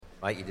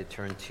invite you to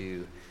turn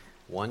to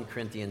 1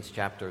 Corinthians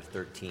chapter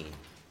 13.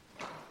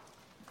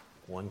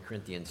 1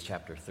 Corinthians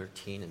chapter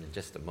 13, and in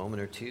just a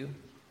moment or two,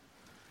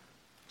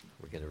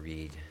 we're going to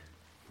read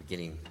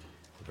beginning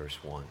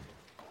verse 1.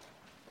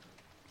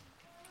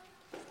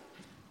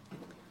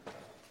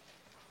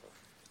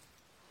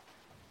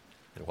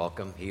 And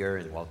welcome here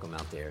and welcome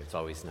out there. It's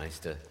always nice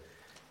to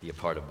be a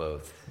part of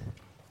both.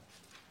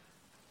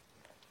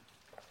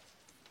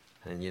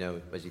 And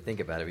as you think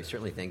about it, we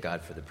certainly thank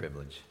God for the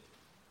privilege.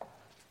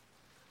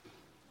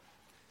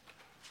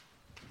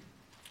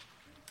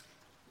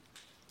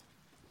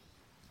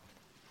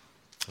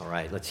 All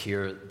right, let's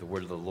hear the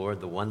word of the Lord.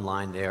 The one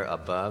line there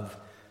above,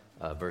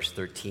 verse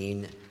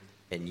 13,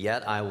 and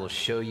yet I will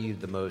show you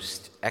the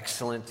most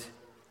excellent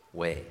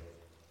way.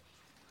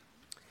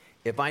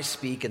 If I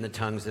speak in the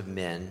tongues of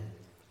men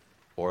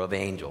or of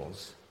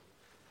angels,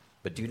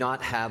 but do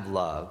not have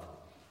love,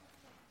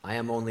 I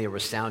am only a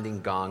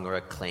resounding gong or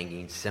a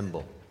clanging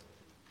cymbal.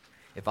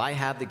 If I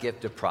have the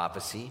gift of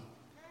prophecy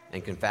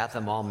and can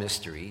fathom all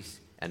mysteries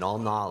and all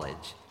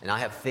knowledge, and I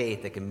have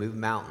faith that can move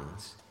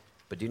mountains,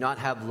 but do not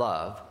have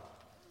love,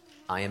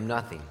 I am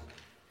nothing.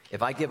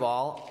 If I give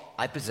all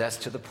I possess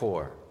to the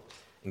poor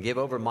and give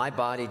over my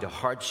body to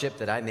hardship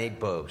that I may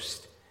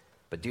boast,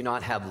 but do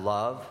not have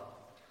love,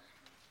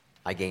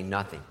 I gain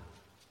nothing.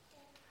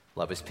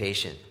 Love is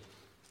patient.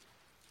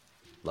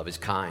 Love is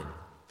kind.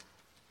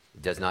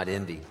 It does not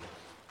envy.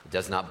 It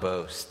does not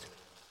boast.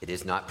 It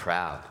is not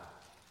proud.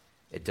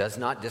 It does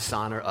not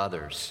dishonor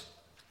others.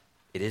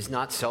 It is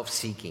not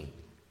self-seeking.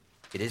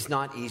 It is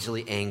not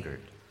easily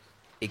angered.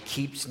 It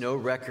keeps no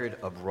record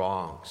of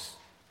wrongs.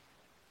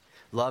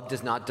 Love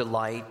does not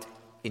delight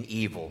in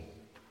evil,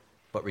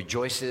 but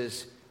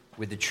rejoices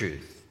with the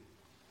truth.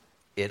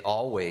 It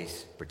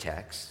always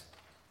protects,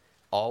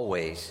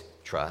 always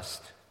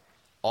trusts,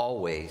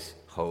 always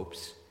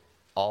hopes,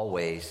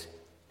 always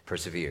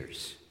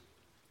perseveres.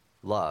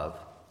 Love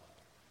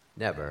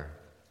never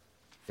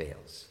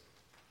fails.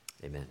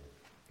 Amen.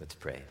 Let's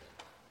pray.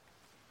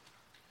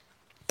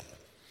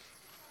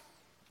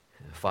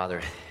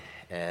 Father,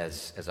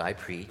 as I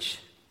preach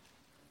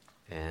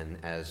and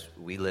as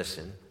we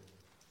listen,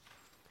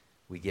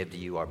 we give to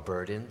you our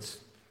burdens,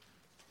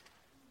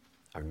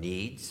 our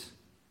needs,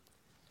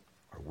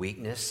 our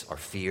weakness, our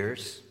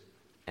fears,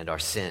 and our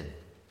sin.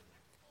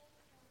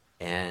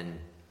 And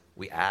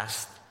we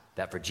ask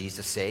that for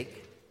Jesus'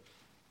 sake,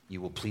 you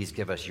will please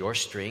give us your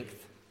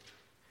strength,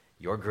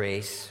 your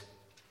grace,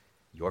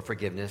 your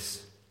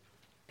forgiveness,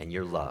 and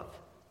your love.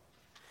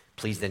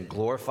 Please then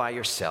glorify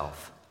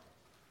yourself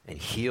and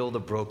heal the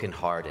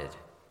brokenhearted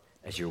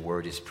as your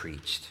word is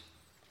preached.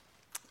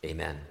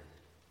 Amen.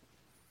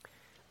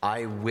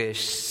 I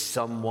wish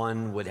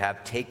someone would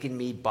have taken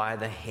me by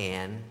the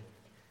hand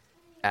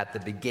at the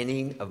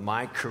beginning of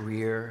my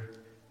career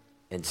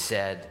and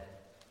said,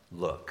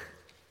 look.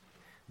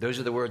 Those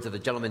are the words of a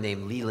gentleman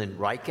named Leland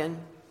Ryken.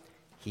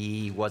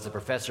 He was a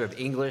professor of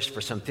English for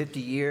some 50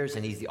 years,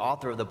 and he's the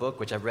author of the book,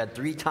 which I've read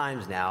 3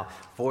 times now,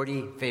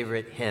 40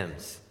 Favorite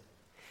Hymns.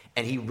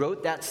 And he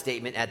wrote that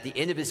statement at the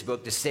end of his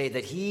book to say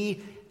that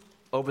he,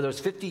 over those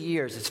 50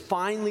 years, is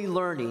finally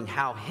learning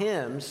how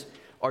hymns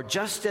are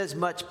just as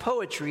much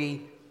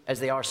poetry as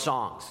they are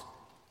songs.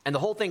 And the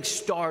whole thing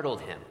startled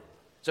him.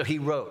 So he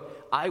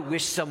wrote, I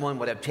wish someone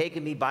would have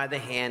taken me by the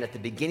hand at the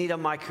beginning of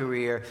my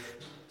career,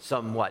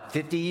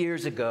 50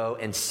 years ago,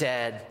 and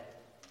said,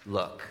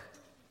 look.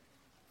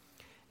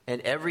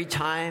 And every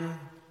time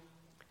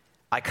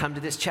I come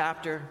to this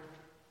chapter,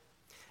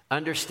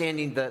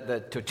 understanding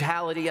the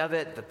totality of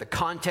it, the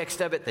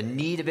context of it, the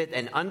need of it,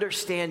 and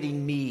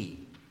understanding me,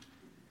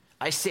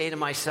 I say to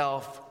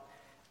myself,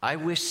 I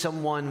wish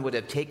someone would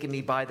have taken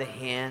me by the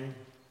hand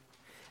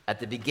at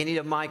the beginning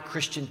of my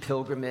Christian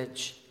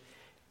pilgrimage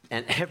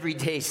and every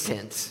day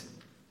since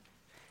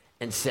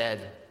and said,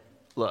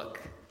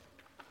 look.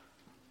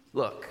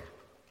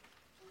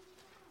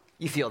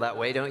 You feel that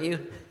way, don't you?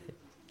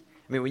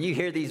 I mean, when you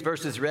hear these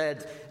verses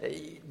read,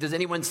 does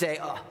anyone say,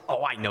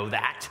 oh, I know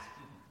that?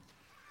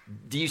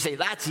 Do you say,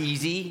 that's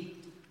easy?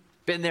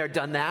 Been there,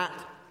 done that?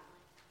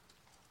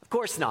 Of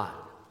course not.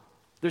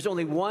 There's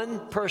only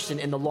one person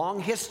in the long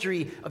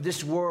history of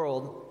this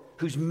world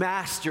who's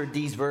mastered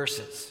these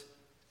verses.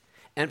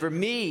 And for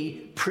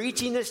me,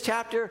 preaching this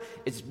chapter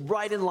is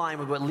right in line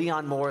with what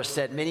Leon Morris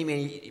said many,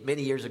 many,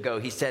 many years ago.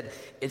 He said,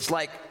 it's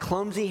like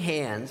clumsy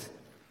hands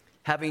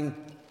having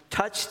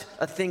touched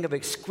a thing of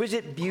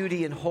exquisite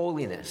beauty and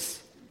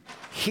holiness.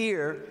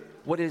 Here,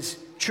 what is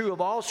true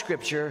of all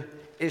Scripture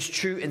is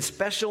true in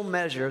special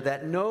measure,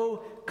 that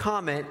no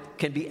comment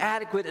can be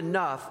adequate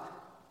enough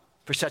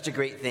for such a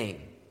great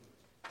thing.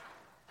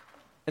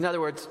 In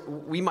other words,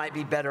 we might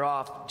be better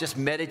off just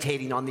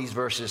meditating on these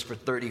verses for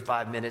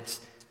 35 minutes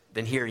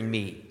than hearing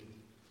me.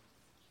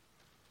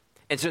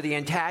 And so the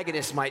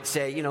antagonist might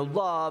say,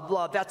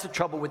 love, that's the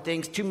trouble with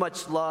things. Too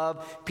much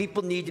love.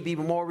 People need to be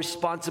more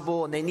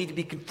responsible and they need to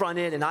be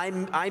confronted. And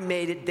I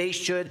made it. They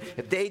should.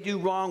 If they do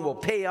wrong, we'll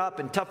pay up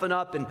and toughen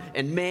up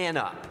and man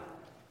up.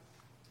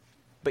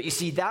 But you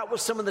see, that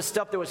was some of the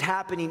stuff that was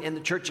happening in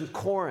the church in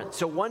Corinth.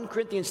 So 1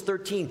 Corinthians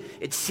 13,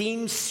 it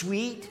seems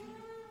sweet,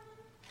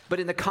 but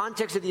in the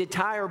context of the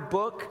entire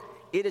book,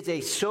 it is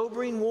a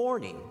sobering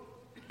warning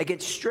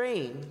against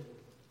straying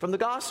from the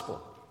gospel.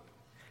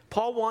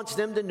 Paul wants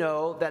them to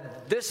know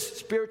that this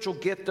spiritual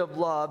gift of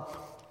love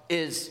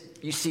is,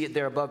 you see it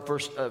there above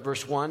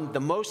verse 1, the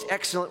most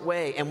excellent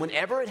way. And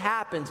whenever it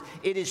happens,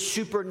 it is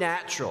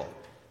supernatural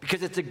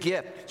because it's a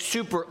gift,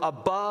 super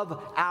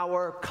above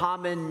our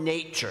common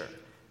nature.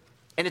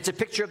 And it's a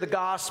picture of the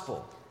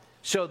gospel.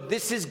 So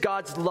this is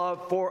God's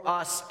love for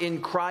us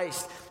in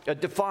Christ,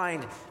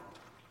 defined.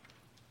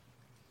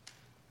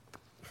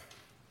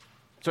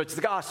 So it's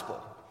the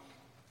gospel.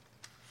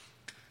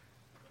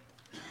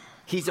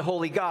 He's a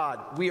holy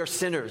God. We are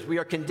sinners. We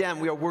are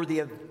condemned. We are worthy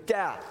of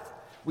death.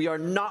 We are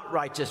not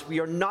righteous. We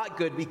are not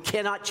good. We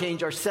cannot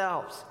change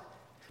ourselves.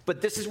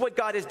 But this is what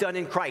God has done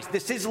in Christ.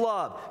 This is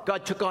love.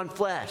 God took on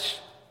flesh,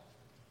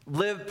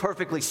 lived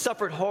perfectly,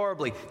 suffered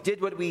horribly,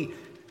 did what we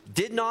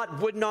did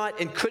not, would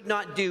not, and could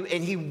not do,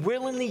 and he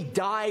willingly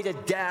died a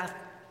death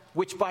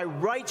which by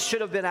rights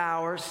should have been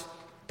ours.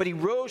 But he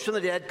rose from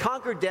the dead,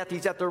 conquered death.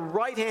 He's at the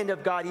right hand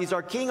of God. He's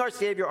our King, our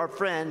Savior, our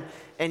friend.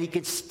 And he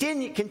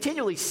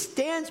continually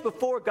stands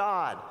before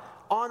God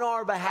on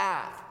our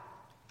behalf.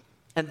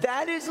 And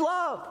that is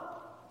love.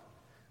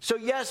 So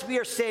yes, we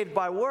are saved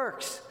by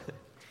works.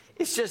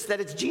 It's just that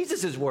it's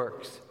Jesus'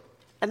 works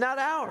and not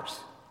ours.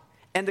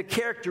 And the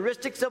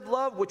characteristics of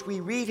love, which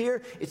we read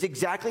here, is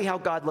exactly how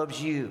God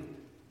loves you.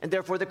 And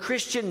therefore the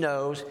Christian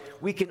knows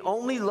we can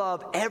only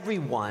love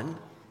everyone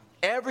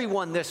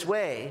this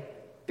way,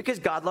 because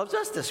God loves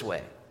us this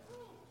way.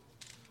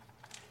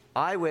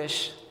 I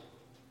wish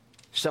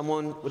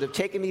someone would have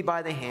taken me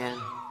by the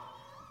hand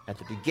at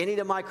the beginning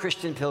of my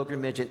Christian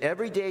pilgrimage and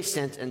every day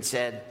since and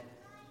said,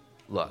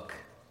 look.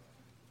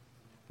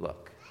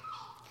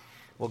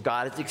 Well,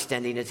 God is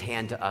extending his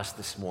hand to us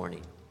this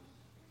morning.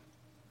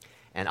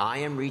 And I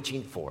am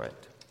reaching for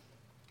it.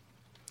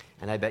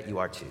 And I bet you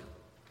are too.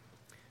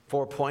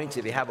 4 points.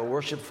 If you have a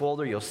worship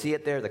folder, you'll see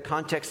it there. The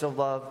context of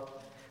love,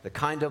 the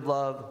kind of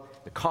love,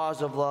 the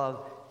cause of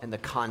love, and the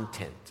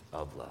content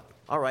of love.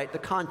 All right, the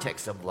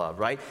context of love,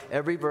 right?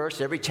 Every verse,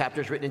 every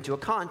chapter is written into a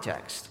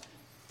context.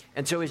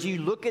 And so as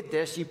you look at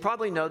this, you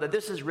probably know that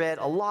this is read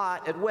a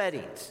lot at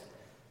weddings.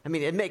 I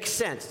mean, it makes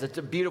sense. It's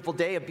a beautiful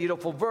day, a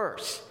beautiful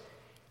verse.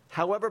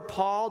 However,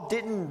 Paul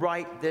didn't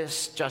write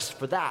this just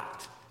for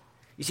that.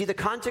 You see, the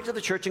context of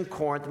the church in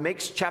Corinth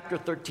makes chapter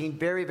 13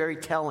 very, very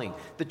telling.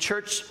 The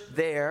church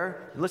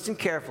there, listen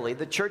carefully,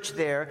 the church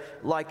there,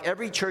 like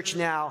every church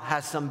now,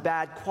 has some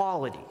bad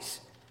qualities.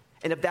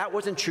 And if that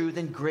wasn't true,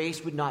 then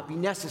grace would not be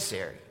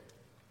necessary.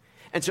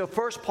 And so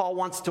first, Paul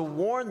wants to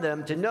warn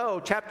them to know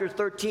chapter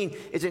 13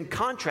 is in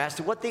contrast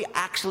to what they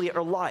actually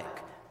are like.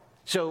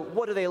 So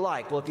what are they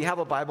like? Well, if you have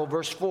a Bible,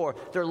 verse 4,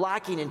 they're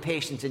lacking in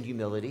patience and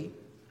humility.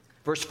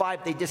 Verse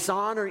 5, they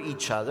dishonor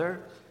each other.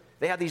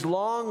 They have these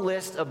long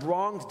lists of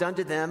wrongs done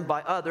to them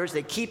by others.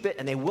 They keep it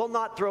and they will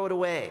not throw it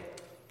away.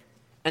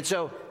 And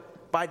so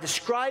by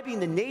describing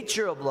the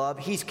nature of love,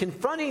 he's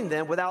confronting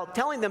them without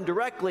telling them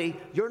directly,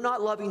 you're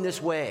not loving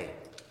this way.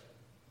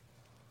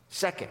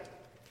 Second,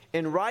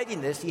 in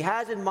writing this, he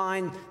has in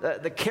mind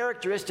the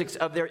characteristics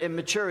of their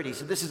immaturity.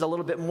 So this is a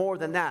little bit more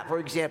than that. For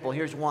example,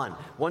 here's 1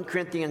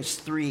 Corinthians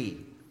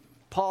 3.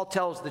 Paul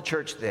tells the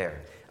church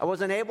there, I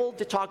was unable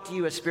to talk to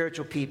you as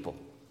spiritual people.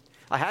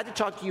 I had to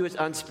talk to you as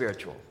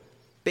unspiritual,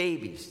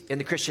 babies in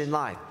the Christian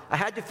life. I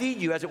had to feed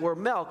you, as it were,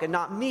 milk and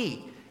not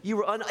meat. You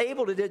were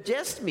unable to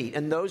digest meat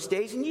in those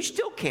days, and you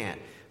still can't.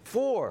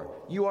 For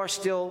you are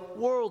still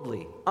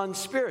worldly,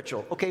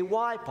 unspiritual. Okay,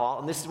 why, Paul?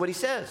 And this is what he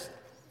says.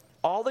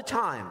 All the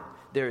time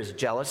there is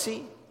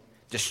jealousy,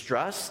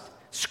 distrust,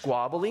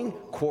 squabbling,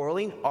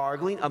 quarreling,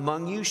 arguing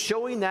among you,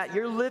 showing that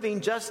you're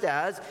living just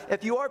as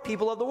if you are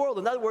people of the world.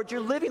 In other words,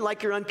 you're living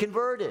like you're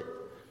unconverted.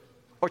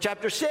 Or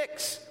chapter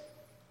 6,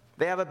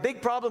 they have a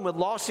big problem with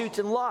lawsuits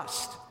and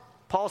lust.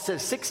 Paul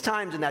says 6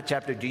 times in that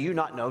chapter, do you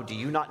not know, do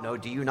you not know,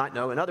 do you not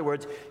know? In other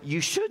words,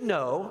 you should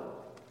know,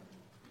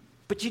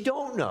 but you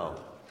don't know.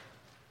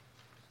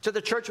 So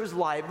the church was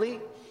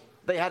lively.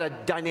 They had a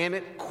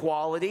dynamic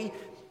quality.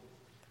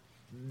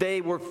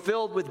 They were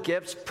filled with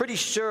gifts, pretty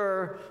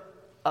sure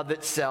of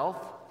itself.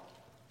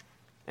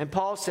 And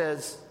Paul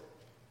says,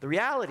 the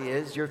reality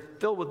is you're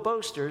filled with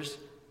boasters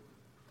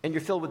and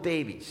you're filled with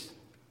babies.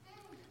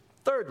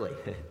 Thirdly,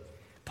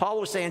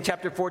 Paul was saying in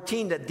chapter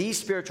 14 that these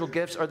spiritual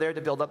gifts are there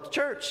to build up the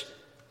church.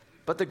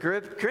 But the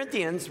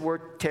Corinthians were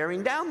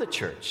tearing down the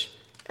church.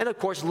 And of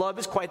course, love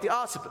is quite the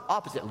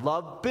opposite.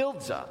 Love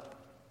builds up.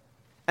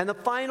 And the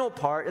final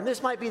part, and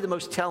this might be the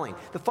most telling,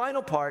 the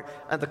final part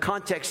of the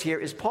context here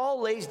is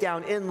Paul lays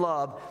down in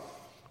love,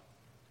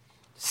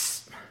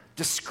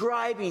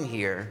 describing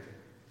here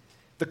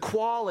the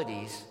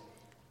qualities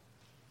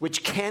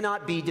which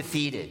cannot be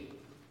defeated.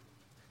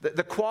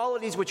 The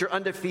qualities which are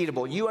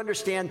undefeatable. You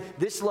understand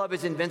this love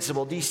is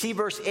invincible. Do you see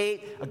verse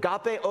 8?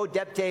 Agape o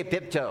depte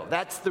pipto.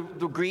 That's the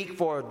Greek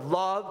for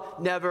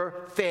love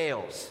never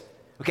fails.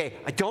 Okay,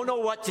 I don't know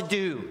what to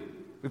do.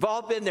 We've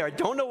all been there. I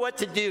don't know what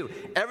to do.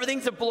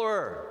 Everything's a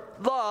blur.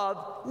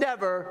 Love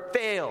never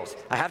fails.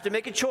 I have to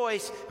make a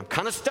choice. I'm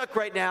kind of stuck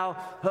right now.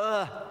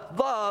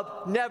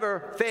 Love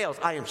never fails.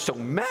 I am so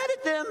mad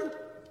at them.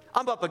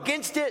 I'm up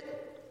against it.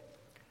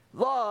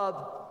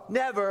 Love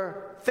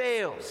never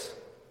fails.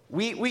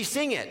 We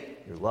sing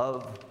it. Your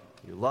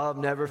love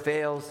never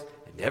fails.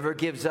 It never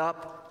gives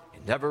up.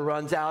 It never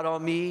runs out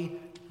on me.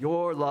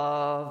 Your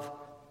love.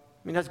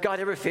 I mean, has God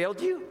ever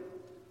failed you?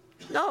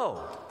 No.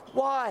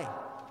 Why?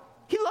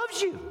 He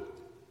loves you.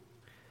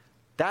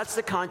 That's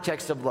the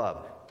context of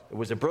love. It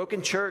was a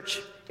broken church.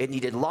 It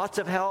needed lots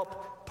of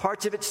help.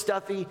 Parts of it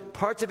stuffy,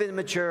 parts of it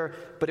immature,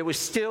 but it was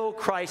still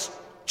Christ's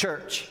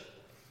church.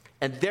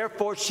 And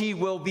therefore, she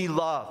will be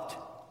loved.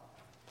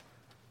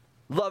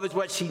 Love is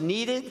what she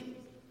needed.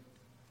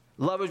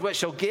 Love is what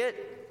she'll get.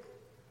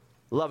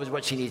 Love is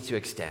what she needs to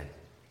extend.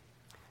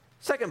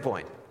 Second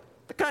point,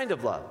 the kind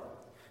of love.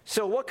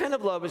 So what kind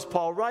of love is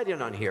Paul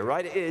writing on here,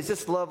 right? Is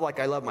this love like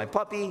I love my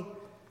puppy,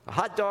 a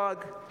hot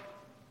dog,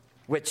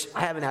 which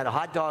I haven't had a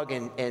hot dog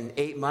in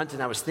 8 months,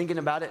 and I was thinking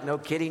about it, no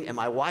kidding, and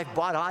my wife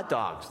bought hot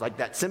dogs, like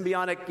that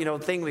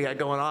symbiotic, thing we got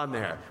going on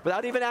there,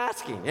 without even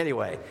asking.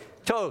 Anyway,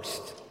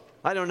 toast.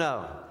 I don't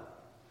know.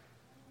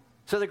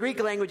 So the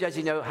Greek language, as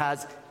you know,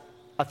 has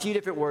a few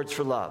different words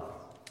for love.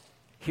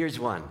 Here's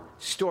one,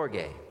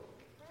 storge.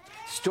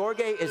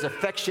 Storge is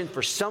affection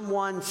for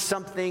someone,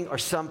 something, or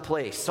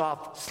someplace.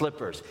 Soft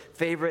slippers,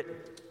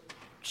 favorite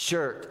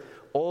shirt,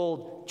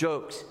 old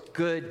jokes,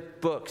 good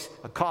books,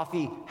 a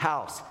coffee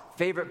house,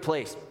 favorite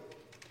place.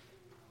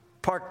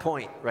 Park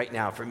Point right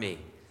now for me.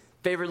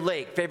 Favorite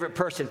lake, favorite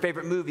person,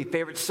 favorite movie,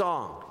 favorite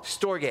song.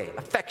 Storge,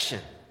 affection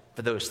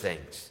for those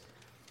things.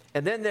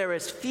 And then there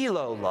is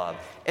philo love.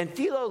 And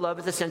philo love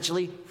is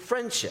essentially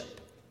friendship.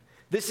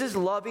 This is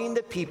loving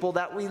the people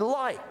that we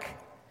like.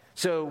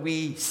 So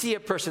we see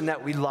a person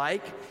that we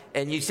like,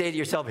 and you say to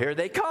yourself, here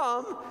they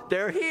come,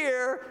 they're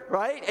here,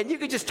 right? And you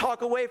could just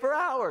talk away for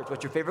hours.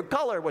 What's your favorite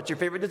color? What's your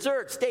favorite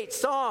dessert, state,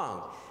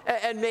 song?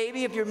 And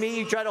maybe if you're me,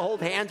 you try to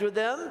hold hands with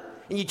them,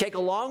 and you take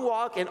a long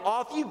walk, and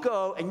off you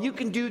go, and you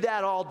can do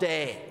that all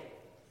day,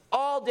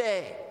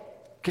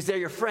 because they're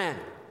your friend.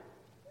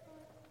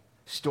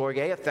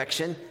 Storge,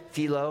 affection,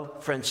 philo,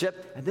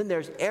 friendship, and then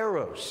there's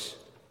eros.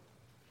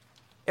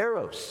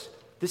 Eros.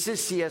 This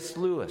is C.S.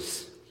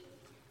 Lewis.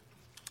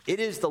 It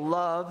is the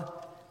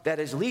love that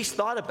is least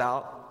thought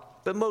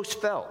about, but most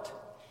felt.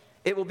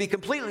 It will be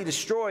completely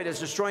destroyed as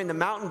destroying the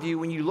mountain view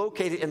when you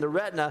locate it in the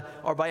retina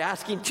or by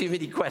asking too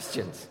many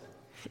questions.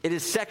 It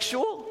is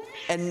sexual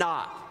and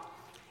not.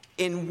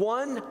 In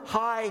one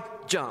high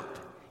jump,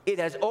 it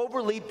has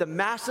overleaped the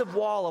massive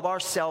wall of our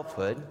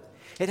selfhood.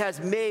 It has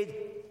made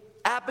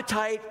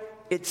appetite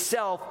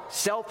itself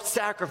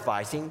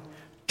self-sacrificing,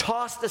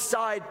 tossed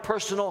aside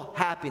personal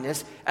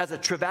happiness as a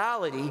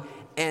triviality,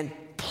 and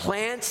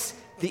plants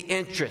the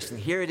interest, and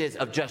here it is,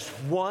 of just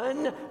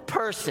one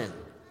person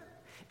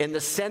in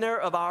the center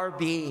of our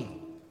being.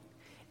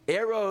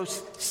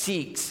 Eros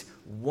seeks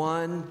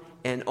one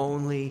and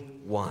only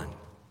one.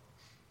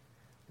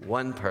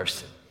 One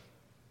person.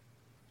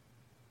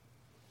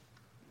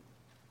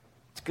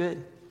 It's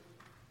good.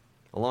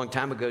 A long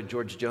time ago,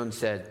 George Jones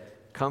said,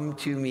 "Come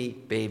to me,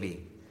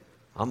 baby.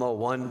 I'm a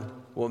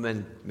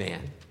one-woman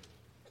man."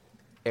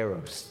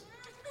 Eros.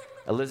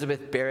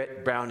 Elizabeth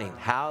Barrett Browning,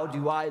 how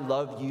do I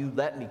love you?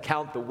 Let me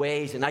count the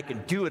ways, and I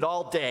can do it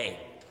all day.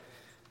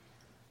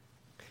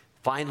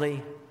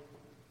 Finally,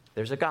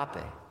 there's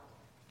agape,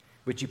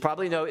 which you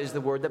probably know is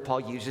the word that Paul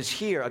uses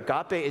here.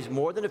 Agape is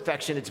more than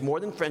affection, it's more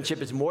than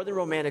friendship, it's more than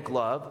romantic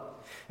love.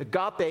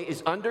 Agape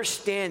is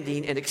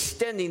understanding and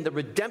extending the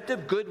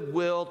redemptive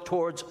goodwill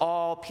towards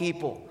all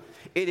people.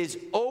 It is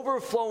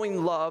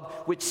overflowing love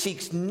which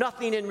seeks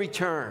nothing in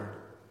return.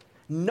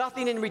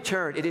 Nothing in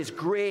return. It is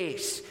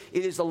grace.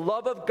 It is the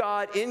love of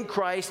God in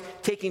Christ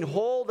taking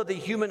hold of the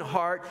human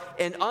heart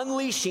and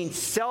unleashing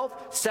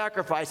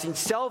self-sacrificing,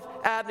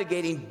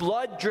 self-abnegating,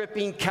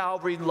 blood-dripping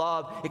Calvary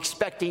love,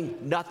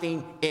 expecting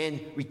nothing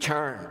in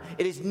return.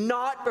 It is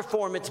not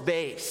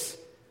performance-based.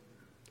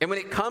 And when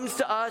it comes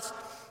to us,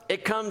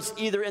 it comes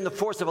either in the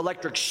force of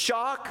electric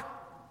shock,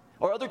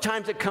 or other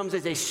times it comes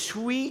as a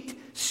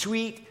sweet,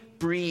 sweet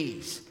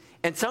breeze.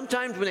 And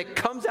sometimes when it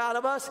comes out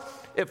of us,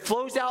 it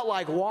flows out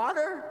like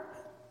water.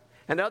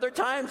 And other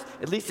times,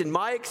 at least in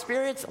my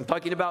experience, I'm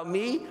talking about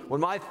me,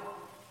 when my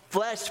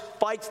flesh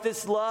fights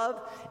this love,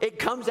 it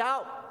comes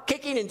out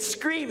kicking and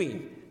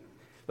screaming.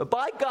 But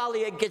by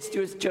golly, it gets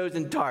to its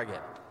chosen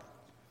target.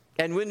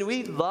 And when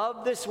we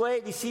love this way,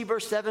 do you see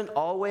verse 7?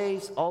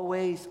 Always,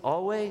 always,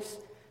 always.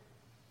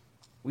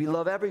 We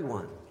love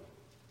everyone.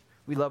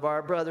 We love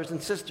our brothers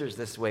and sisters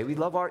this way. We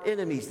love our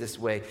enemies this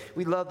way.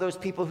 We love those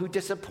people who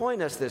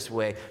disappoint us this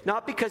way.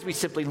 Not because we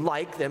simply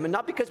like them and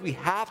not because we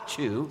have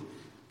to,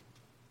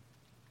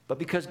 but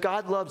because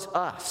God loves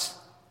us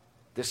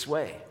this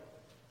way.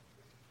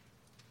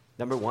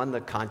 Number one,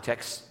 the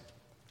context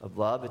of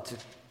love. It's a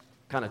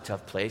kind of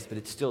tough place, but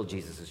it's still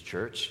Jesus'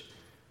 church.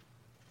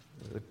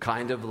 The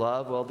kind of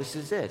love, well, this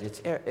is it.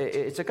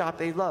 It's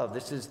agape love.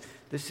 This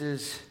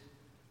is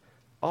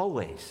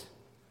Always.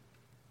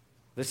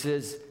 This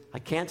is, I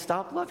can't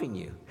stop loving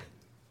you.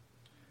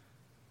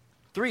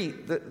 3,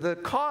 the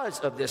cause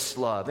of this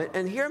love.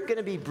 And here I'm going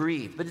to be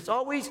brief, but it's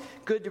always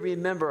good to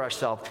remember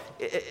ourselves.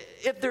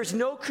 If there's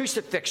no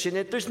crucifixion,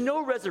 if there's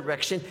no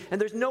resurrection, and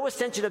there's no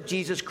ascension of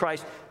Jesus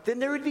Christ, then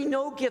there would be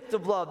no gift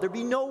of love. There'd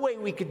be no way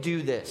we could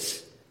do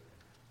this.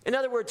 In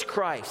other words,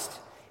 Christ.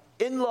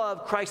 In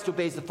love, Christ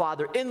obeys the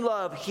Father. In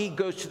love, he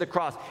goes to the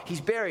cross.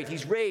 He's buried.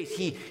 He's raised.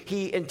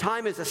 He in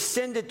time is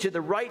ascended to the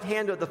right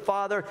hand of the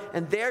Father,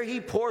 and there he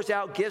pours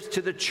out gifts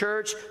to the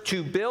church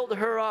to build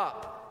her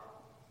up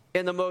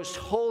in the most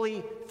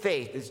holy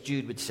faith, as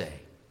Jude would say.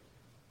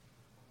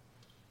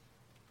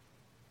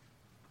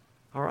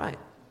 All right.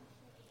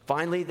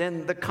 Finally,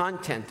 then, the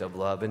content of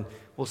love. And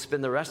we'll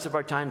spend the rest of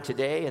our time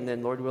today, and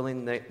then, Lord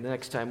willing, the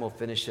next time we'll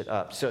finish it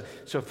up. So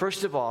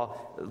first of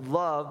all,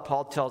 love,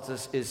 Paul tells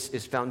us,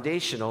 is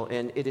foundational,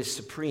 and it is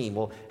supreme.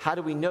 Well, how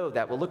do we know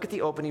that? Well, look at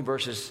the opening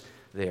verses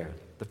there,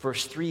 the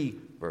first 3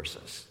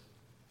 verses.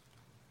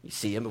 You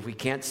see them. If we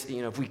can't,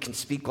 if we can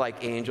speak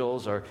like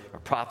angels or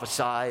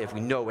prophesy, if we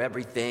know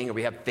everything, or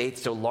we have faith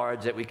so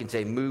large that we can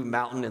say, move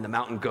mountain, and the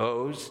mountain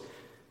goes.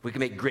 We can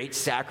make great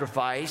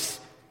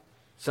sacrifice.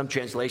 Some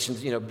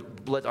translations,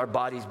 let our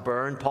bodies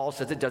burn. Paul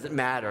says it doesn't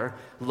matter.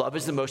 Love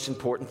is the most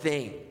important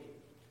thing.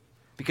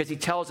 Because he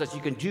tells us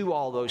you can do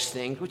all those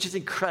things, which is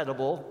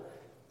incredible.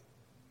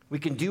 We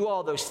can do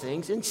all those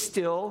things and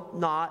still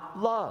not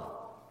love.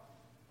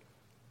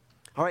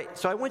 All right,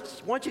 so I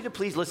want you to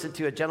please listen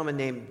to a gentleman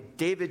named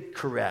David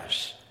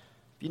Koresh.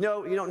 You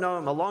don't know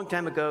him. A long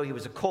time ago, he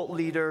was a cult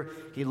leader.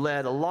 He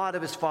led a lot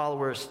of his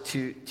followers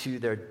to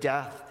their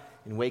death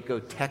in Waco,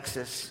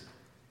 Texas.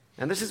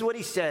 And this is what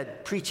he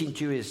said, preaching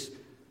to his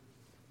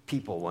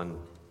people one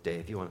day.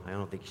 If you want, I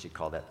don't think you should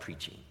call that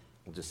preaching.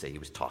 We'll just say he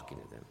was talking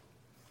to them.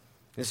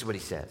 This is what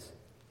he says.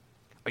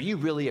 Are you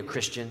really a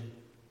Christian?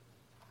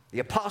 The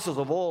apostles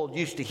of old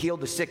used to heal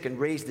the sick and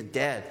raise the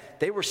dead.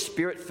 They were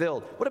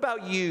spirit-filled. What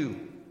about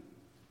you?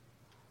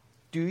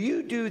 Do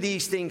you do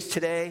these things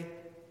today?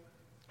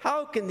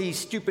 How can these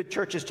stupid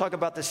churches talk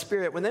about the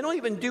Spirit when they don't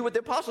even do what the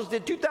apostles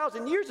did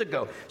 2,000 years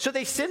ago? So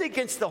they sin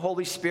against the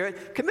Holy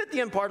Spirit, commit the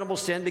unpardonable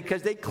sin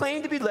because they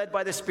claim to be led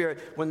by the Spirit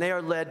when they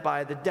are led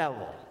by the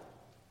devil.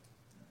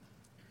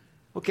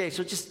 Okay,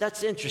 so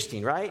that's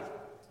interesting, right?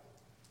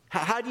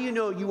 How do you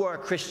know you are a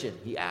Christian?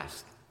 He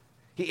asked.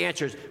 He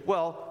answers,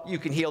 well, you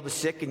can heal the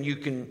sick and you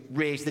can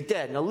raise the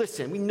dead. Now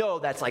listen, we know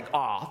that's like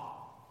off,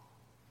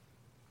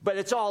 but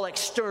it's all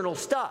external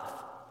stuff,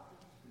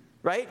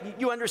 right?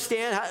 You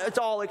understand how it's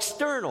all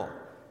external.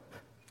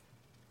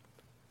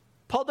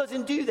 Paul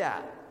doesn't do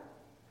that.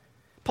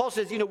 Paul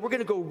says, we're going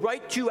to go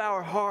right to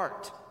our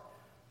heart.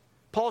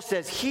 Paul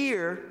says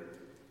here,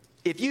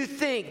 if you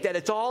think that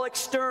it's all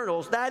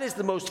externals, that is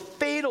the most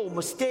fatal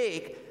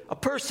mistake a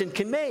person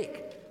can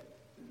make.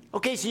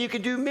 Okay, so you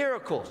can do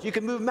miracles. You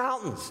can move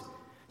mountains.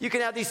 You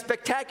can have these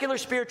spectacular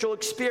spiritual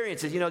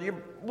experiences. Your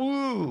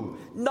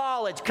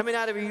knowledge coming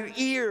out of your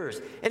ears.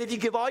 And if you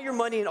give all your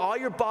money and all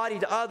your body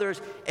to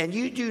others and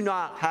you do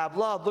not have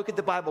love, look at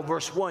the Bible.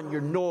 Verse 1, you're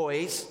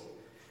noise.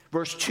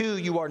 Verse 2,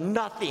 you are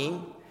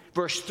nothing.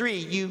 Verse 3,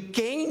 you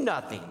gain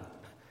nothing.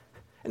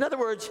 In other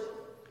words,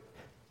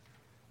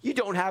 you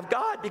don't have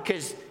God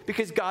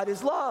because God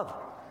is love.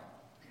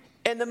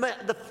 And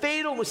the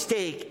fatal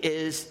mistake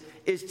is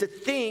to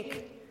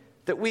think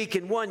that we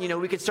can,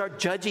 we can start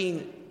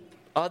judging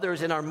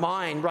others in our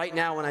mind right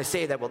now when I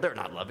say that, well, they're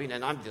not loving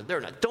and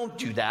they're not. Don't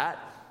do that.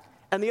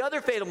 And the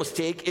other fatal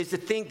mistake is to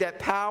think that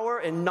power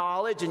and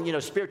knowledge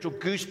and, spiritual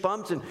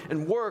goosebumps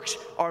and works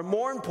are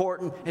more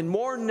important and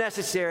more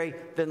necessary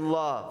than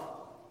love.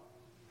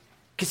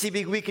 Because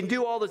see, we can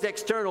do all those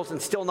externals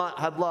and still not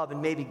have love,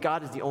 and maybe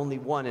God is the only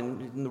one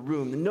in the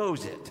room that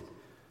knows it.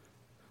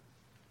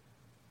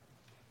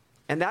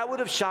 And that would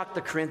have shocked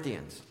the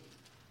Corinthians.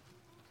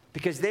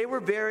 Because they were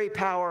very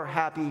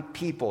power-happy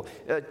people.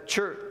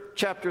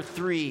 Chapter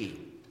 3,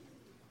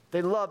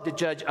 they loved to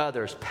judge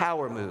others.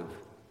 Power move.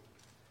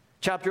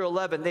 Chapter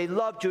 11, they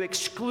loved to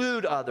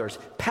exclude others.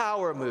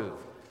 Power move.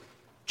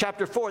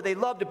 Chapter 4, they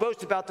loved to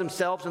boast about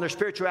themselves and their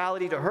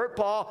spirituality to hurt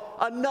Paul.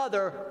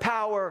 Another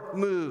power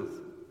move.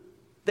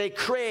 They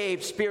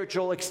craved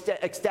spiritual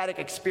ecstatic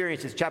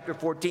experiences. Chapter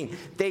 14,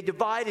 they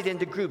divided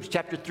into groups.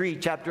 Chapter 3,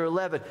 chapter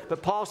 11.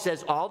 But Paul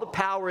says all the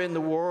power in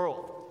the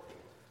world,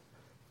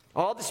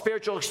 all the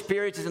spiritual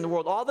experiences in the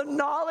world, all the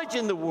knowledge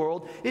in the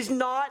world is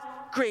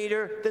not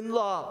greater than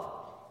love.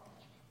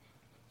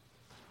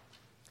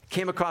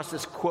 Came across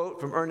this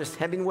quote from Ernest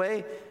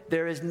Hemingway.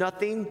 There is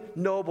nothing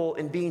noble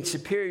in being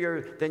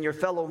superior than your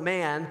fellow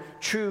man.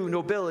 True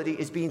nobility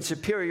is being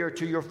superior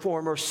to your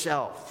former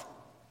self.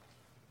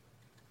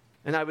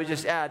 And I would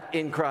just add,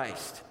 in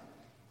Christ.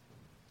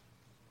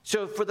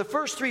 So for the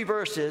first 3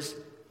 verses,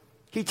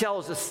 he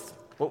tells us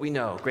what we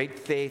know. Great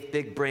faith,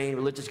 big brain,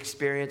 religious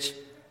experience.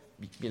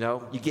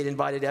 You get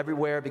invited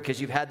everywhere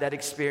because you've had that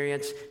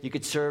experience. You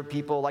could serve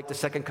people like the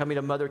second coming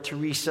of Mother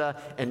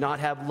Teresa and not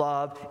have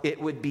love.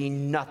 It would be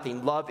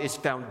nothing. Love is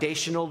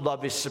foundational.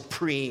 Love is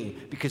supreme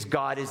because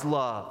God is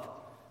love.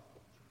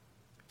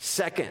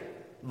 Second,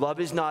 love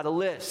is not a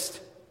list.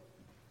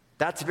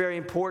 That's very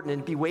important,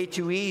 and it'd be way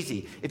too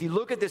easy. If you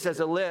look at this as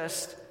a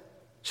list,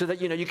 so that,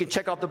 you can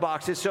check off the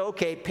boxes. So,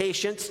 okay,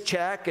 patience,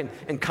 check,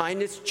 and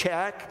kindness,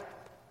 check.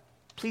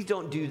 Please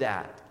don't do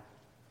that.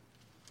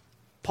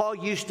 Paul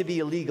used to be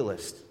a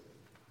legalist,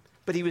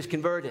 but he was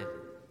converted.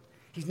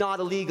 He's not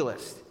a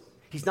legalist.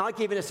 He's not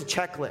giving us a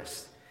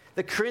checklist.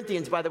 The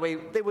Corinthians, by the way,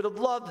 they would have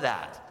loved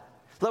that.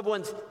 Loved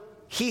ones,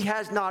 he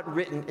has not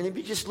written, and if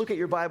you just look at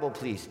your Bible,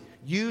 please,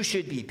 you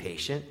should be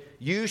patient,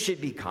 you should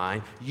be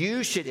kind,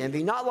 you should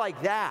envy, not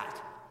like that.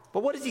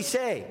 But what does he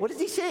say? What is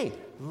he saying?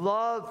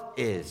 Love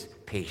is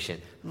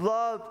patient.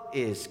 Love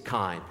is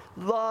kind.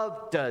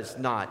 Love does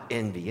not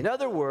envy. In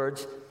other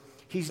words,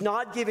 he's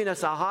not giving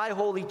us a high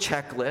holy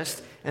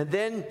checklist and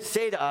then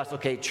say to us,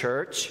 okay,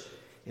 church,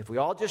 if we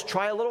all just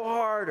try a little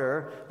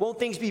harder, won't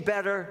things be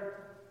better?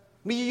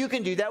 I mean, you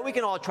can do that. We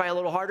can all try a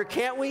little harder,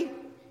 can't we?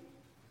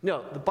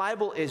 No, the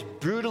Bible is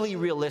brutally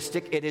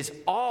realistic. It is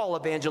all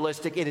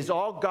evangelistic. It is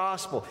all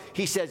gospel.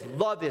 He says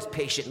love is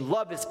patient,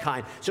 love is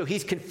kind. So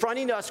he's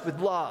confronting us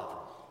with love.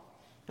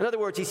 In other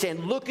words, he's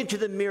saying, look into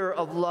the mirror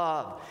of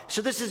love.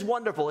 So this is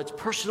wonderful. It's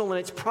personal and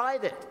it's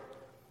private.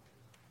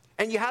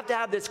 And you have to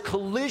have this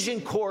collision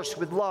course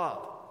with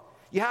love.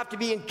 You have to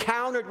be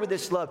encountered with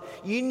this love.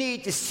 You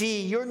need to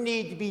see your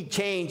need to be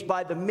changed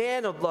by the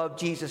man of love,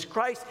 Jesus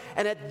Christ.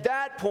 And at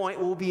that point,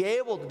 we'll be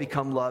able to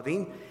become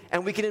loving,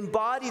 and we can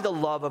embody the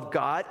love of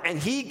God, and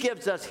he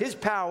gives us his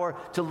power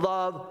to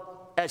love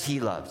as he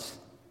loves.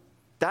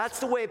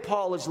 That's the way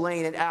Paul is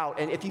laying it out.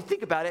 And if you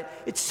think about it,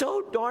 it's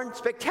so darn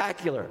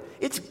spectacular.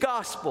 It's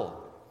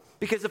gospel.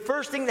 Because the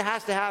first thing that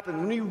has to happen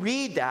when you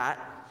read that,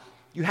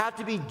 you have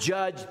to be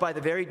judged by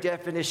the very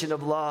definition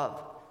of love.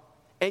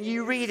 And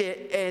you read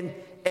it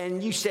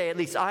and you say, at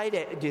least I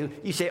do,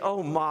 you say,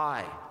 oh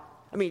my.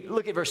 I mean,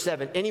 look at verse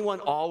 7.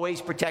 Anyone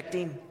always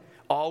protecting,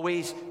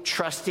 always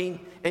trusting,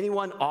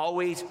 anyone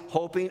always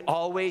hoping,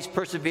 always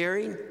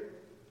persevering?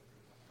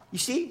 You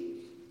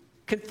see,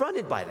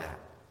 confronted by that.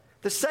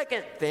 The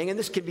second thing, and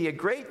this can be a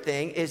great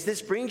thing, is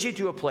this brings you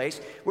to a place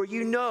where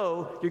you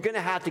know you're going to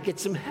have to get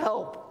some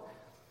help.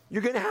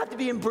 You're going to have to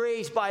be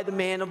embraced by the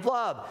man of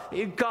love.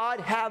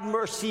 God, have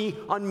mercy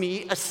on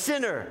me, a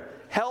sinner.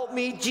 Help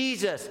me,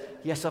 Jesus.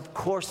 Yes, of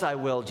course I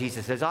will,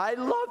 Jesus says. I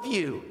love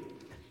you.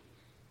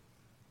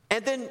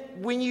 And then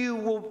when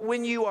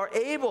you are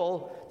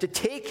able to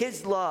take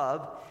his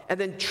love and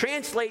then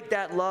translate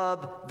that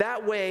love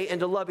that way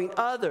into loving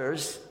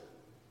others,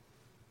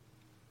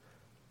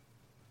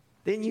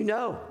 then you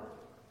know.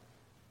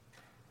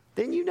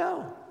 Then you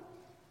know.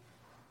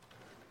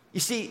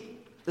 You see,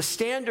 the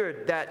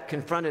standard that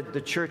confronted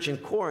the church in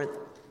Corinth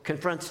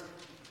confronts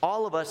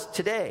all of us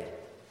today.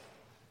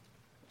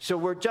 So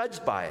we're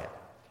judged by it.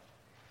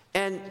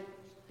 And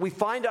we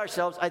find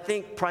ourselves, I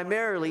think,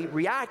 primarily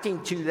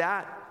reacting to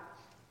that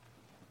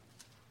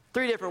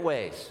three different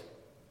ways.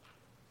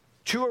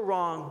 Two are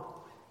wrong,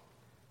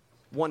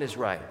 one is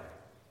right.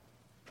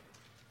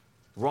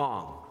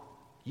 Wrong.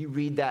 You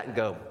read that and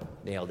go,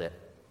 nailed it.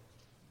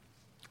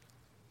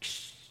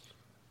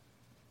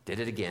 Did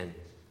it again.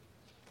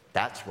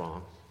 That's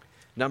wrong.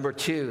 Number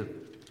two,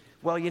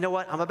 well, you know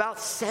what? I'm about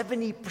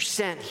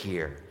 70%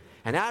 here.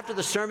 And after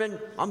the sermon,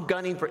 I'm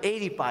gunning for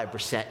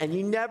 85%. And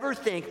you never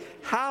think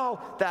how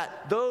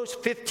that those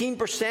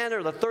 15%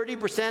 or the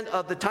 30%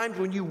 of the times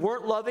when you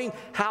weren't loving,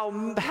 how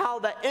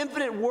the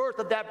infinite worth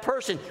of that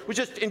person was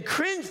just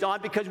infringed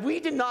on because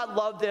we did not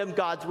love them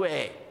God's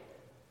way.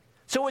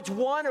 So it's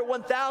 1 or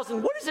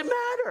 1,000. What does it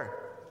matter?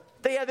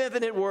 They have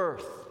infinite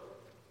worth.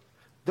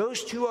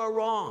 Those two are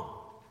wrong.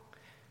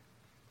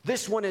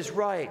 This one is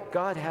right.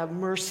 God, have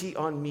mercy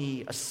on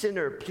me, a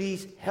sinner.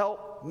 Please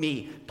help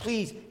me.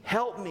 Please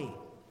help me.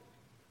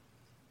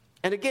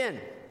 And again,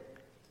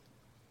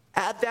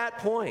 at that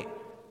point,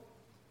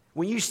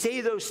 when you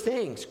say those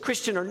things,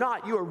 Christian or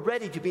not, you are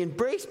ready to be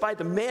embraced by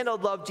the man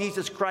of love,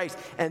 Jesus Christ,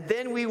 and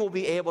then we will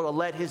be able to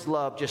let his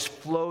love just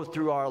flow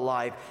through our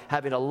life,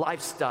 having a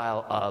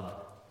lifestyle of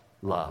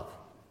love.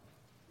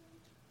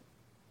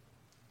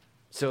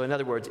 So in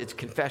other words, it's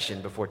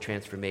confession before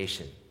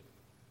transformation.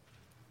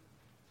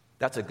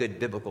 That's a good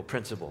biblical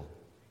principle.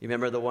 You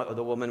remember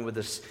the woman with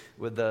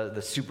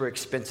the super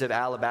expensive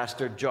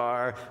alabaster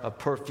jar of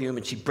perfume,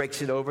 and she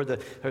breaks it over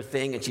her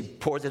thing, and she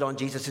pours it on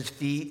Jesus'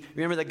 feet.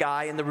 Remember the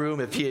guy in the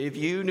room? If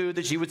you knew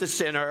that she was a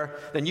sinner,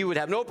 then you would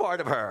have no part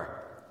of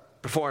her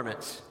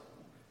performance.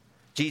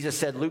 Jesus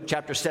said, Luke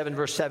chapter 7,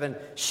 verse 7,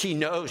 she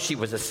knows she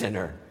was a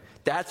sinner.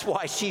 That's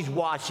why she's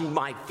washing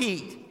my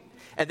feet.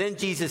 And then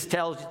Jesus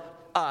tells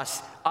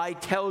us, I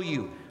tell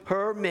you,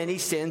 her many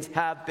sins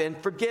have been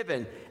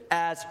forgiven,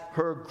 as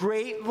her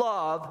great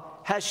love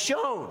has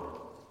shown.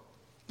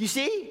 You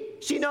see?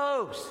 She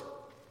knows.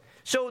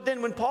 So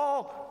then when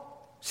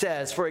Paul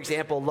says, for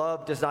example,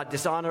 love does not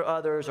dishonor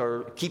others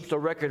or keeps the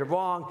record of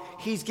wrong,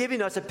 he's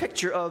giving us a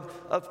picture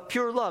of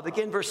pure love.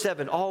 Again, verse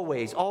 7,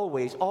 always,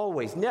 always,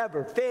 always,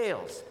 never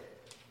fails,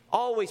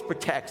 always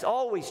protects,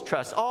 always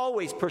trusts,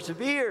 always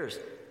perseveres.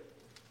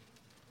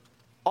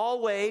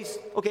 Always,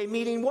 okay,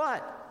 meaning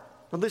what?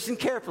 Well, listen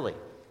carefully.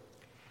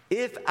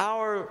 If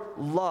our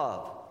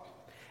love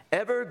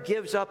ever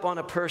gives up on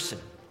a person,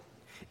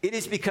 it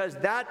is because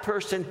that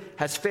person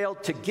has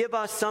failed to give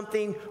us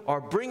something or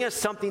bring us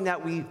something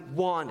that we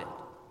wanted.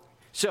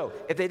 So,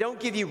 if they don't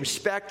give you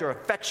respect or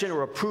affection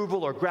or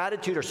approval or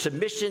gratitude or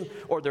submission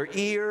or their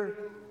ear,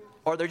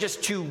 or they're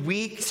just too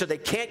weak so they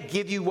can't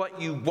give you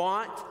what you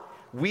want,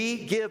 we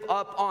give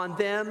up on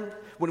them.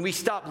 When we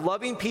stop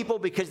loving people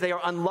because they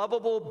are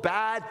unlovable,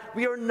 bad,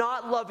 we are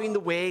not loving the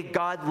way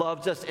God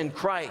loves us in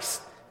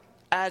Christ,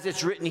 as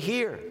it's written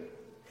here.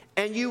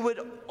 And you would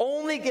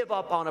only give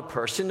up on a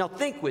person, now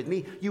think with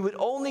me, you would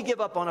only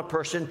give up on a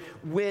person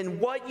when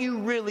what you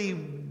really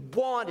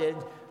wanted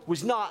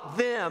was not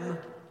them,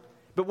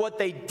 but what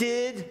they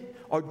did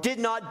or did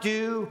not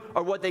do,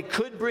 or what they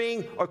could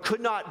bring or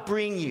could not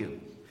bring you.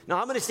 Now,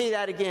 I'm going to say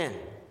that again.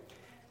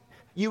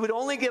 You would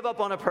only give up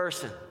on a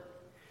person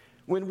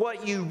when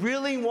what you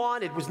really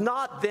wanted was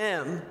not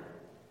them,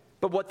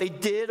 but what they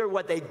did or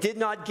what they did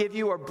not give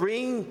you or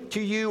bring to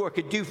you or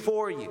could do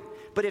for you.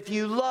 But if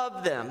you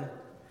love them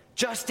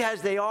just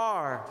as they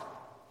are,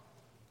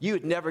 you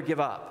would never give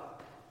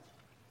up.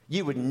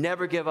 You would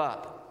never give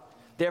up.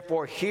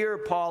 Therefore, here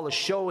Paul is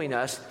showing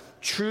us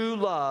true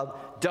love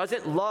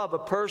doesn't love a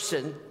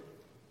person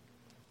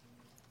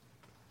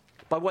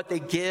by what they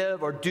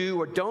give or do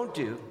or don't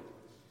do,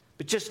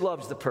 but just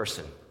loves the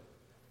person.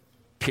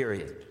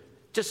 Period.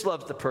 Just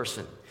loves the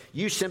person.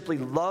 You simply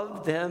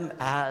love them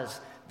as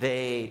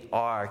they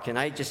are. Can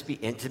I just be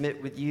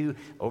intimate with you?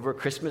 Over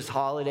Christmas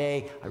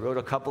holiday, I wrote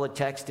a couple of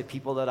texts to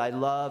people that I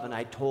love, and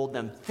I told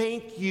them,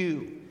 thank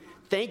you.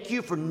 Thank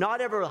you for not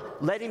ever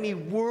letting me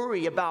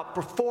worry about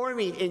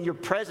performing in your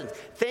presence.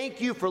 Thank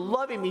you for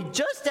loving me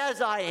just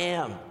as I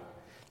am.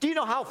 Do you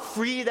know how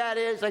free that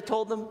is? I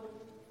told them.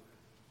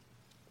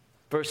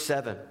 Verse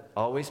 7,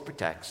 always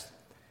protects,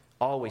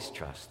 always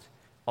trusts,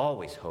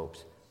 always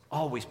hopes,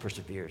 always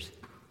perseveres,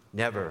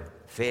 never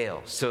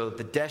fails. So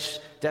the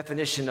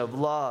definition of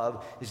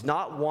love is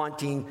not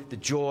wanting the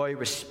joy,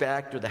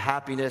 respect, or the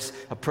happiness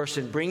a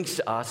person brings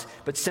to us,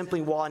 but simply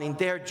wanting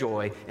their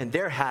joy and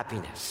their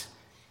happiness.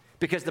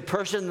 Because the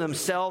person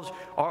themselves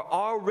are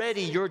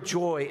already your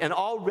joy and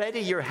already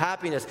your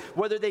happiness,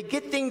 whether they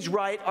get things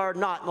right or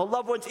not. Now,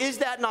 loved ones, is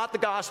that not the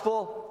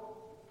gospel?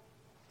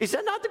 Is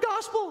that not the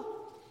gospel?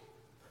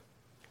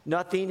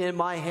 Nothing in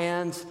my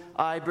hands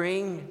I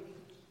bring.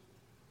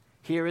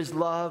 Here is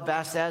love,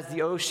 vast as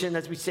the ocean,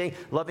 as we say,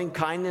 loving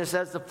kindness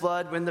as the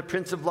flood, when the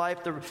Prince of Life,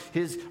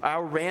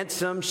 our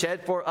ransom,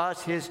 shed for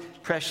us his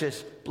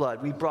precious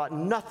blood. We brought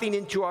nothing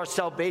into our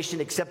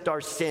salvation except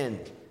our sin,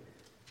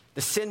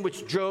 the sin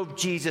which drove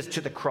Jesus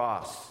to the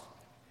cross.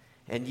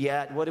 And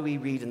yet, what do we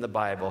read in the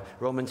Bible?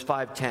 Romans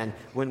 5:10,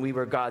 when we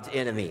were God's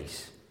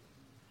enemies,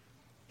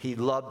 he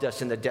loved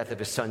us in the death of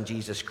his son,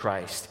 Jesus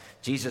Christ.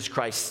 Jesus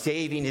Christ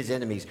saving his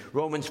enemies.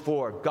 Romans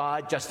 4,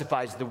 God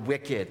justifies the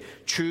wicked.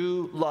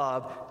 True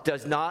love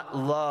does not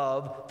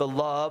love the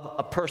love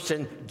a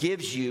person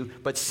gives you,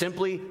 but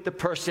simply the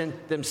person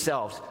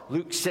themselves.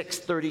 Luke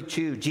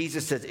 6:32,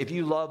 Jesus says, if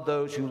you love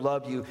those who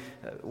love you,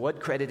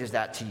 what credit is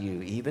that to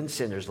you? Even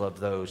sinners love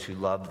those who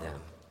love them.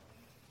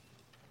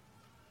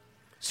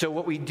 So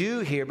what we do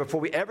here, before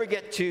we ever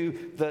get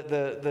to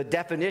the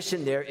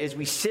definition there, is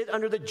we sit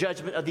under the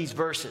judgment of these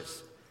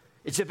verses.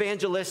 It's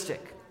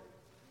evangelistic.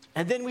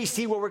 And then we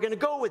see where we're going to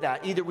go with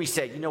that. Either we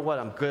say, you know what,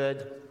 I'm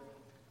good.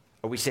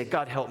 Or we say,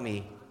 God, help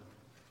me.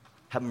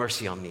 Have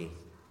mercy on me,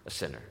 a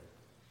sinner.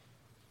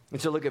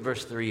 And so look at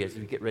verse 3 as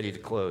we get ready to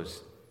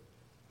close.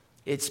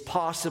 It's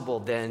possible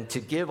then to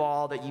give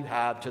all that you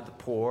have to the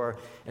poor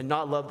and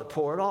not love the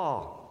poor at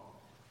all.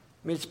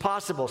 I mean, it's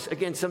possible.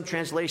 Again, some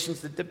translations,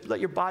 that let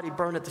your body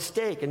burn at the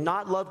stake and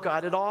not love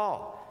God at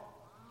all.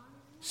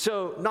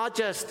 So not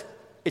just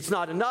it's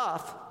not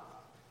enough,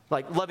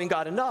 like loving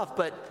God enough,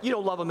 but you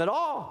don't love him at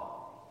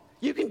all.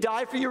 You can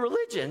die for your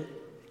religion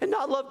and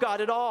not love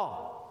God at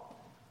all.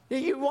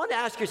 You want to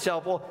ask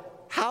yourself, well,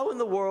 how in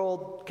the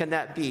world can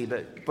that be?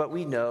 But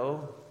we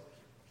know.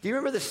 Do you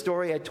remember the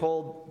story I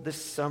told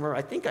this summer?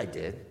 I think I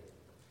did.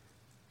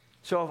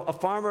 So a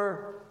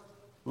farmer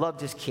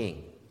loved his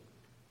king.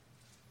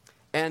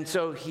 And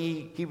so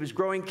he was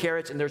growing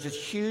carrots, and there's this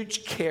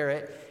huge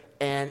carrot,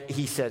 and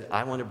he said,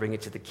 I want to bring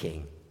it to the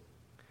king.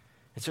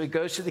 And so he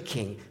goes to the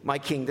king. My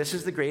king, this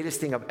is the greatest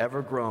thing I've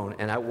ever grown,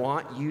 and I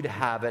want you to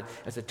have it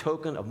as a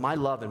token of my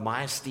love and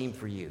my esteem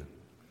for you.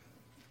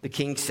 The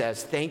king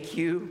says, thank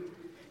you.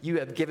 You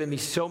have given me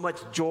so much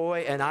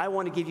joy, and I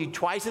want to give you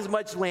twice as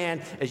much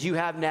land as you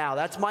have now.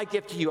 That's my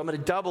gift to you. I'm going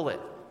to double it.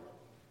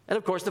 And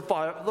of course, the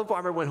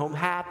farmer went home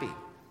happy.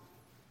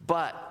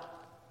 But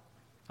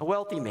a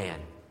wealthy man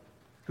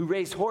who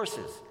raised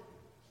horses,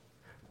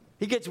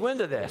 he gets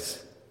wind of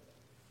this.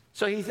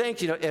 So he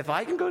thinks, if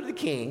I can go to the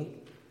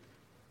king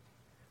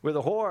with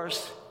a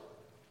horse,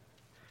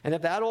 and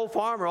if that old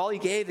farmer, all he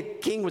gave the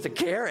king was a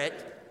carrot,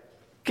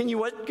 can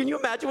you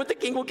imagine what the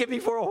king will give me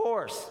for a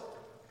horse?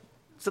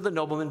 So the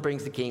nobleman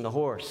brings the king a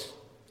horse.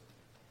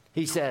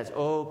 He says,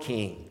 oh,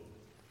 king,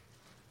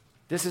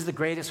 This is the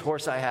greatest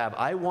horse I have.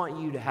 I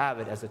want you to have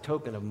it as a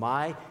token of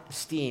my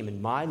esteem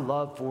and my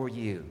love for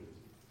you.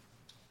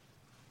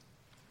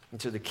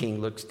 And so the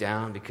king looks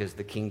down because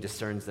the king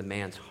discerns the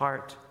man's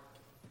heart.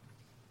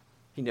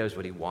 He knows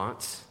what he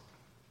wants.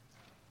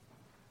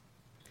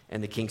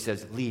 And the king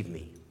says, leave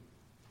me.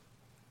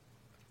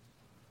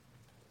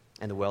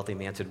 And the wealthy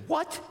man said,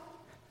 what?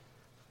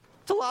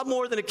 It's a lot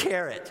more than a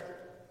carrot.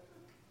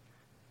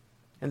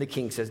 And the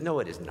king says, no,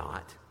 it is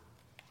not.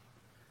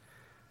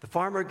 The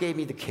farmer gave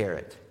me the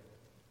carrot,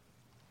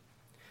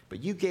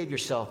 but you gave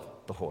yourself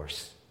the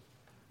horse.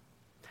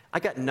 I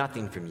got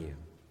nothing from you.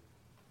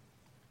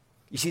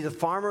 You see, the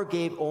farmer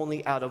gave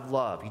only out of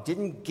love. He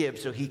didn't give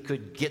so he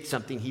could get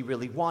something he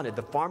really wanted.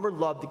 The farmer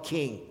loved the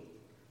king.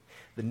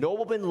 The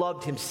nobleman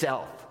loved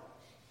himself.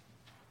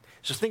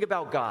 So think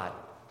about God.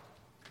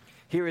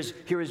 Here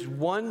is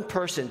one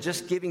person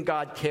just giving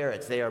God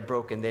carrots. They are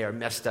broken. They are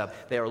messed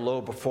up. They are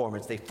low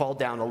performance. They fall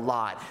down a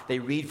lot. They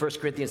read 1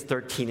 Corinthians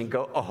 13 and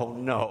go, oh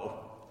no.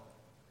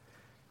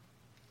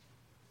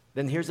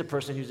 Then here's a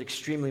person who's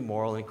extremely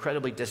moral,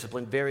 incredibly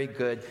disciplined, very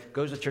good,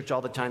 goes to church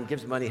all the time,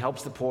 gives money,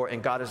 helps the poor,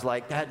 and God is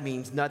like, that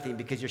means nothing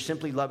because you're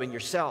simply loving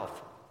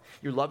yourself.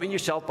 You're loving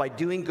yourself by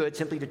doing good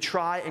simply to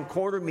try and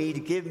corner me,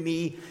 to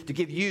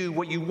give you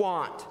what you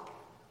want.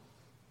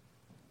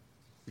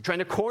 You're trying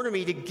to corner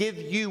me to give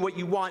you what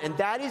you want, and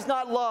that is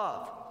not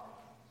love.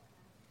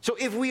 So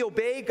if we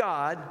obey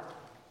God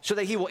so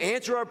that he will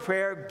answer our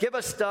prayer, give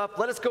us stuff,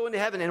 let us go into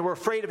heaven, and we're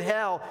afraid of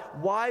hell,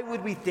 why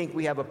would we think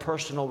we have a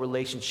personal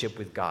relationship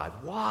with God?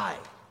 Why?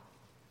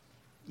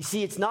 You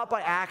see, it's not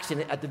by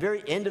accident. At the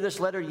very end of this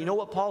letter, you know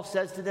what Paul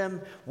says to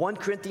them? 1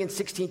 Corinthians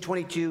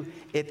 16:22,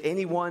 if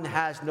anyone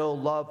has no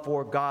love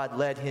for God,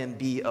 let him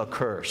be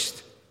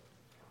accursed.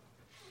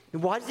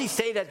 And why does he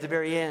say that at the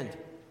very end?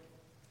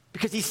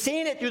 Because he's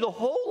saying it through the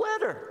whole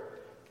letter.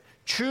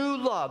 True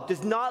love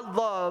does not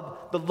love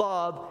the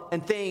love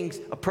and things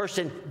a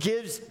person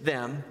gives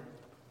them,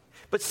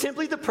 but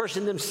simply the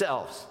person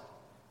themselves.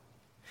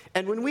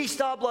 And when we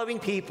stop loving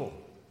people,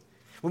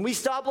 when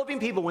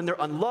they're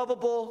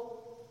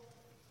unlovable,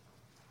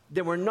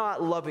 then we're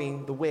not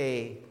loving the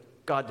way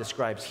God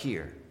describes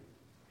here.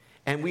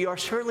 And we are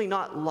certainly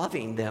not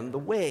loving them the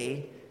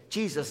way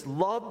Jesus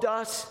loved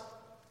us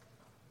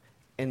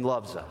and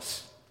loves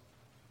us.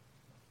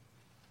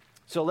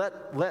 So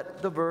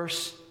let the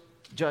verse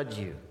judge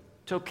you.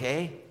 It's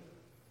okay.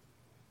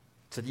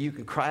 So that you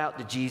can cry out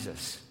to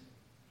Jesus.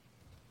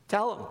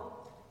 Tell him.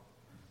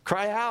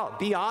 Cry out.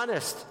 Be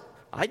honest.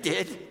 I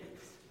did.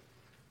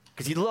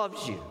 Because he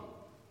loves you.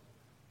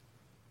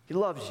 He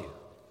loves you.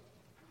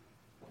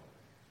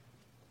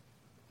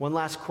 One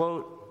last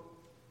quote,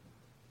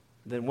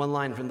 then one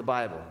line from the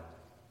Bible.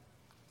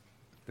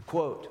 The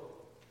quote,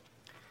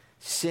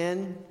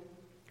 sin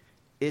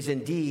is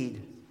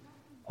indeed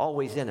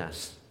always in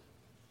us.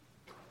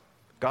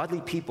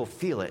 Godly people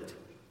feel it,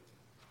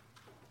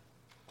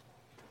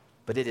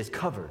 but it is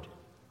covered.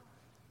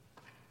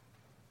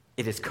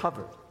 It is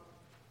covered.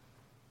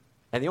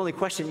 And the only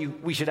question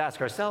we should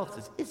ask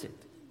ourselves is it?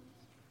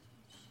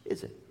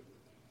 Is it?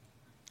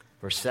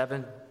 Verse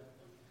 7,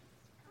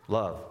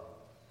 love.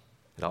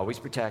 It always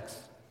protects,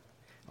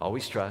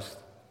 always trusts,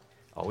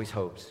 always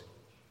hopes,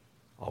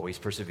 always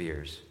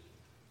perseveres.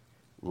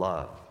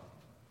 Love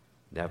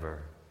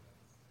never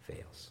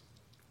fails.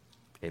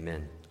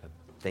 Amen.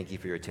 Thank you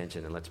for your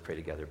attention, and let's pray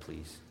together,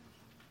 please.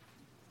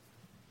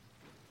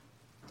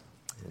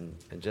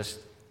 And just,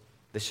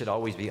 this should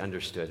always be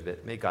understood,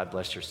 but may God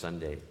bless your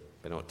Sunday.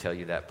 If I don't tell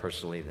you that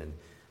personally, then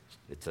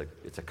it's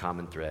a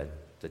common thread.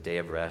 It's a day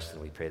of rest,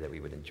 and we pray that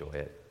we would enjoy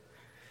it.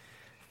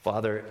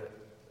 Father,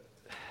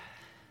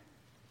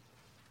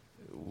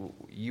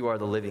 you are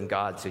the living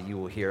God, so you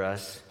will hear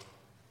us.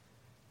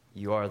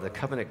 You are the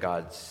covenant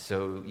God,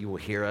 so you will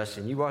hear us.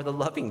 And you are the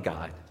loving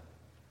God,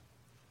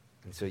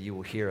 and so you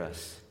will hear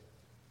us.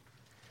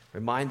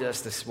 Remind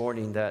us this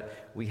morning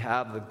that we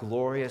have the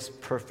glorious,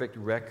 perfect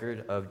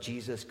record of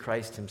Jesus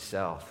Christ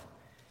himself,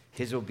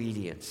 his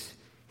obedience,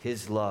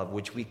 his love,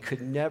 which we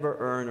could never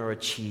earn or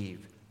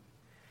achieve.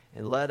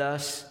 And let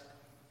us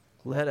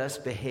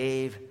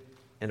behave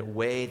in a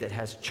way that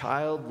has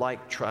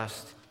childlike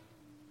trust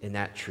in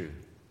that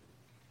truth.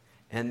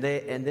 And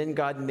then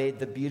God made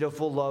the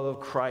beautiful love of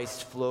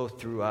Christ flow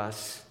through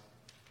us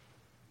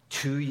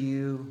to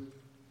you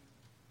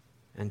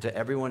and to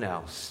everyone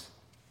else.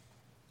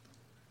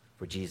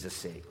 For Jesus'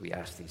 sake, we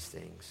ask these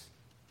things.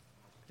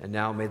 And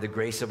now may the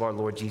grace of our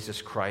Lord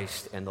Jesus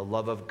Christ and the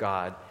love of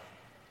God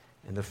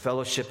and the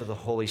fellowship of the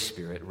Holy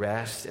Spirit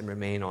rest and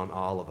remain on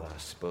all of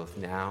us, both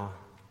now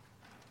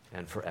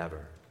and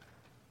forever.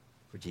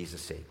 For Jesus'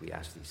 sake, we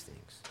ask these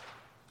things.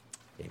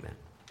 Amen.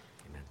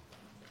 Amen.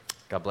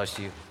 God bless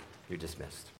you. You're dismissed.